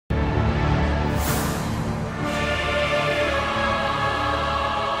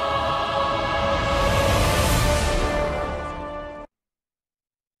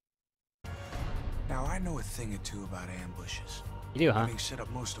know a thing or two about ambushes. You do, huh? Having set up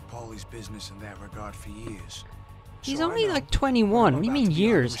most of Paulie's business in that regard for years. He's So I only know like what 21. I'm What do you about mean to be on the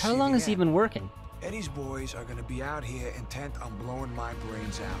years? How long receiving has he end. been working? Eddie's boys are gonna be out here intent on blowing my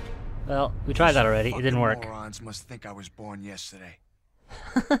brains out. Well, we tried that already. It didn't Fucking work. Morons must think I was born yesterday.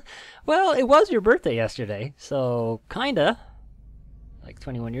 Well, it was your birthday yesterday, so kinda. Like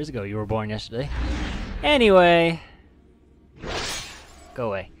 21 years ago, you were born yesterday. Anyway. Go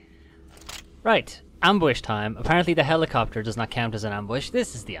away. Right. Ambush time. Apparently the helicopter does not count as an ambush.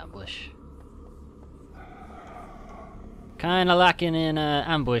 This is the ambush. Kinda lacking in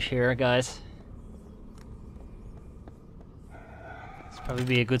ambush here, guys. This would probably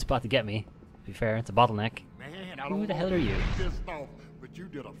be a good spot to get me. To be fair, it's a bottleneck. Man, I Who don't the hell know are who you? pissed off, but you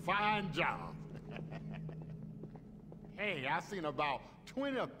did a fine job. Hey, I seen about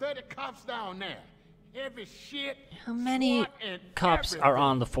 20 or 30 cops down there. Heavy shit. How many SWAT, and cops are everything.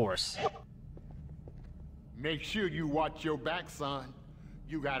 on the force? Make sure you watch your back, son.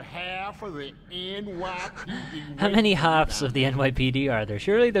 You got half of the NYPD. How many waiting halves down of the NYPD are there?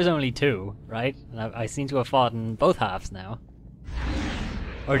 Surely there's only two, right? And I seem to have fought in both halves now.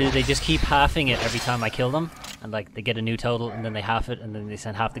 Or do they just keep halving it every time I kill them? And like they get a new total and then they half it and then they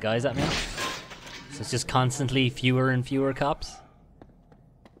send half the guys at me? So it's just constantly fewer and fewer cops?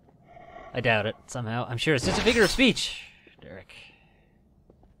 I doubt it, somehow. I'm sure it's just a figure of speech, Derek.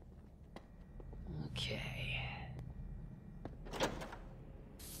 Okay.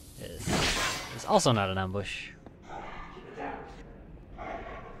 This is also not an ambush.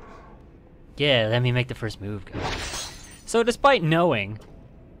 Yeah, let me make the first move, guys. So despite knowing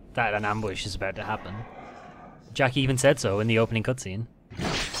that an ambush is about to happen, Jackie even said so in the opening cutscene.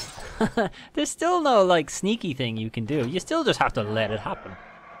 There's still no, like, sneaky thing you can do. You still just have to let it happen.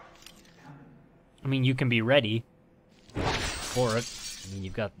 I mean, you can be ready for it. I mean,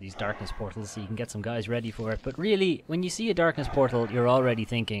 you've got these darkness portals, so you can get some guys ready for it. But really, when you see a darkness portal, you're already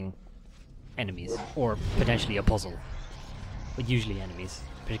thinking enemies, or potentially a puzzle. But usually enemies,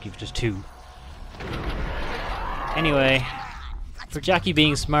 particularly if just two. Anyway, for Jackie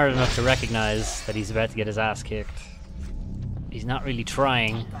being smart enough to recognize that he's about to get his ass kicked, he's not really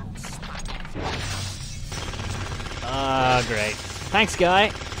trying. Ah, great. Thanks,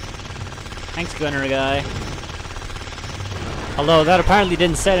 guy. Thanks, gunner guy. Although that apparently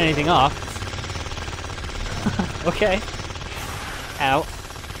didn't set anything off. Okay. Ow.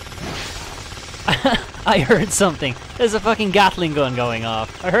 I heard something. There's a fucking Gatling gun going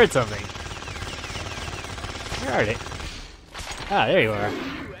off. I heard something. Where are they? Ah, there you are.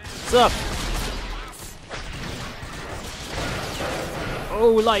 What's up?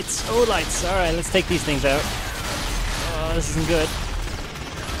 Oh, lights. Oh, lights. Alright, let's take these things out. Oh, this isn't good.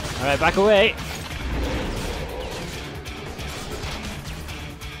 Alright, back away.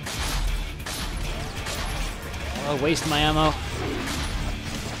 Oh, waste my ammo.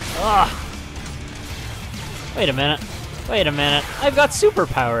 Ah! Wait a minute. Wait a minute. I've got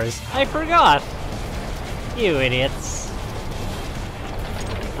superpowers. I forgot. You idiots.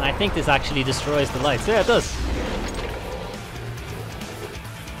 And I think this actually destroys the lights. Yeah, it does.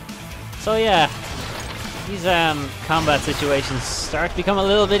 So yeah, these combat situations start to become a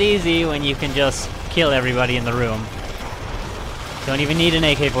little bit easy when you can just kill everybody in the room. Don't even need an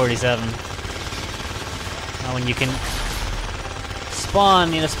AK-47. Now when you can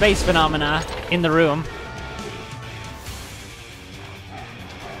spawn in a space phenomena in the room.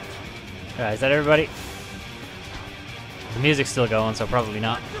 Alright, is that everybody? The music's still going, so probably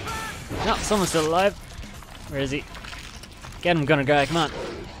not. No, someone's still alive. Where is he? Get him, gunner guy, come on.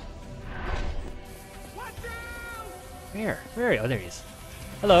 Where? Where are you? Oh, there he is.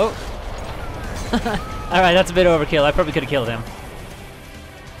 Hello. Alright, that's a bit overkill. I probably could have killed him.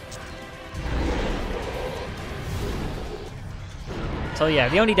 So yeah,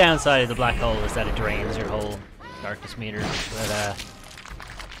 the only downside of the black hole is that it drains your whole darkness meter. But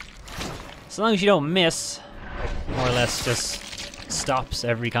as long as you don't miss, it more or less just stops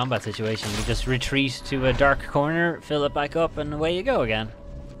every combat situation. You just retreat to a dark corner, fill it back up, and away you go again.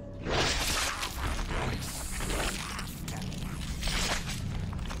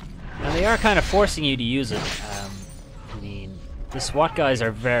 And they are kind of forcing you to use it. I mean, the SWAT guys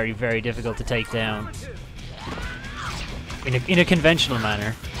are very, very difficult to take down in a conventional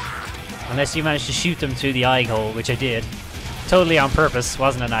manner, unless you manage to shoot them through the eye hole, which I did, totally on purpose.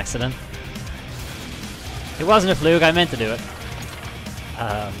 Wasn't an accident. It wasn't a fluke. I meant to do it.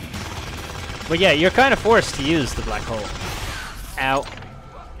 But yeah, you're kind of forced to use the black hole. Ow.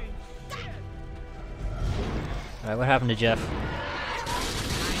 Alright, what happened to Jeff?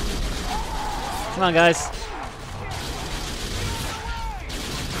 Come on, guys.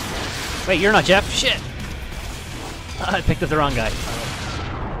 Wait, you're not Jeff? Shit! I picked up the wrong guy.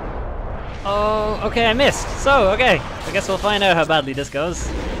 Oh, okay, I missed. So, okay. I guess we'll find out how badly this goes.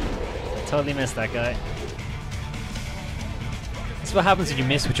 I totally missed that guy. This is what happens when you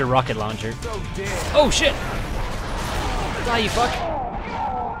miss with your rocket launcher. Oh, shit! Die, you fuck!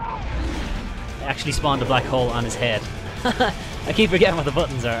 I actually spawned a black hole on his head. I keep forgetting what the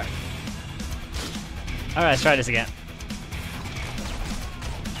buttons are. Alright, let's try this again.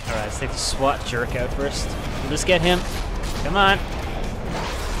 Alright, let's take the SWAT jerk out first. We'll just get him. Come on!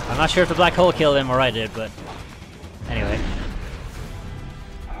 I'm not sure if the black hole killed him or I did, but anyway.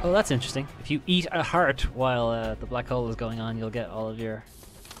 Oh, that's interesting. If you eat a heart while the black hole is going on, you'll get all of your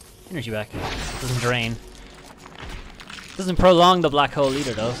energy back. It doesn't drain. Doesn't prolong the black hole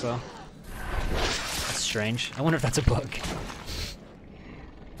either, though, so that's strange. I wonder if that's a bug.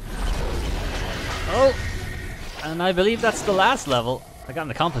 Oh, and I believe that's the last level. I got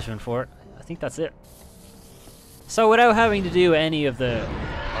an accomplishment for it. I think that's it. So without having to do any of the,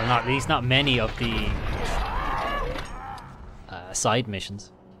 or not at least not many of the side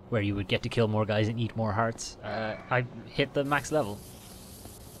missions, where you would get to kill more guys and eat more hearts, I hit the max level.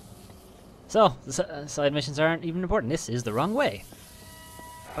 So, the side missions aren't even important. This is the wrong way.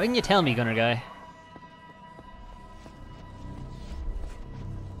 Why didn't you tell me, Gunner Guy?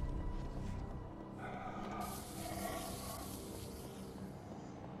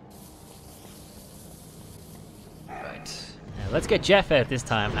 Right. Now, let's get Jeff out this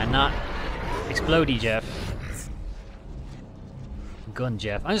time, and not Explodey Jeff. Gun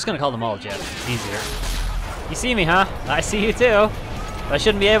Jeff. I'm just gonna call them all Jeff. It's easier. You see me, huh? I see you too. But I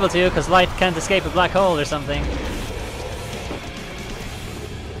shouldn't be able to, because light can't escape a black hole or something.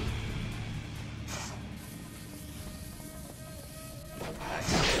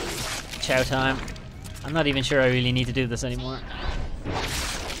 Chow time. I'm not even sure I really need to do this anymore.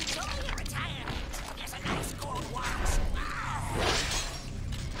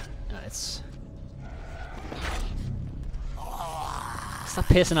 It's... Stop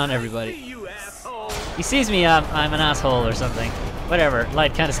pissing on everybody. He sees me, I'm an asshole or something. Whatever,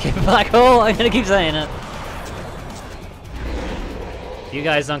 light can't escape a black hole, I'm gonna keep saying it. If you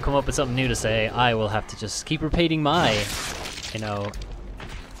guys don't come up with something new to say, I will have to just keep repeating my, you know,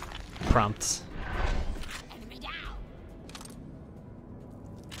 prompts.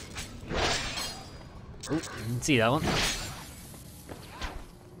 Ooh, you didn't see that one.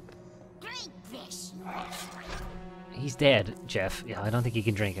 He's dead, Jeff. Yeah, I don't think he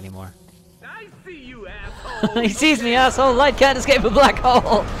can drink anymore. I see you, asshole. He sees me, asshole. Light can't escape a black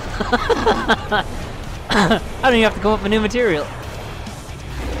hole. I don't even have to come up with new material.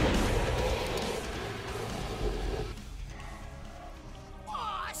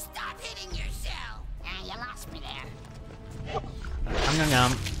 Oh, stop hitting yourself. Ah, you lost me there.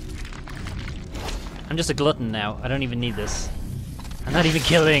 I'm just a glutton now. I don't even need this. I'm not even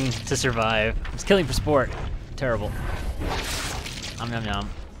killing to survive. I'm just killing for sport. Terrible. Nom nom nom.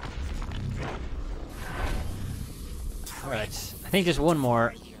 Alright. I think there's one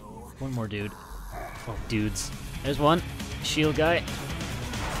more dude. Oh, dudes. There's one. Shield guy.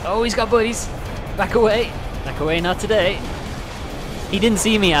 Oh, he's got buddies. Back away. Back away, not today. He didn't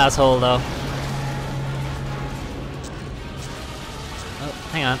see me, asshole, though. Oh,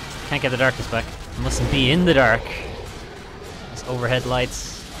 hang on. Can't get the darkness back. I mustn't be in the dark. There's overhead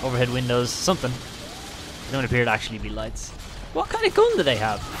lights, overhead windows, something. They don't appear to actually be lights. What kind of gun do they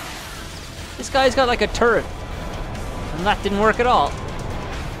have? This guy's got like a turret. And that didn't work at all.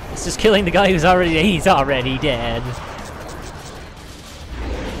 It's just killing the guy he's already dead.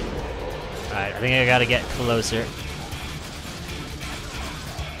 Alright, I think I gotta get closer.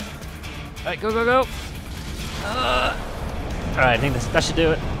 Alright, go, go, go. Alright, I think that should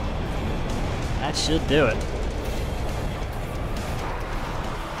do it. That should do it.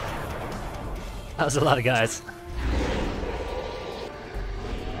 That was a lot of guys.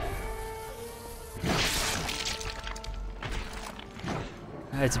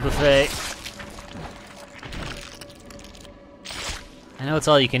 Alright, it's a buffet. I know it's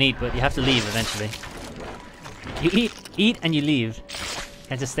all you can eat, but you have to leave eventually. You eat, and you leave.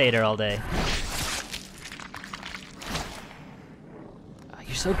 Can't just stay there all day.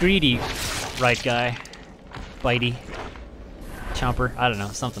 You're so greedy, right guy. Bitey. Chomper, I don't know,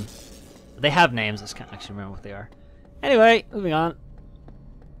 something. They have names, I just can't actually remember what they are. Anyway, moving on.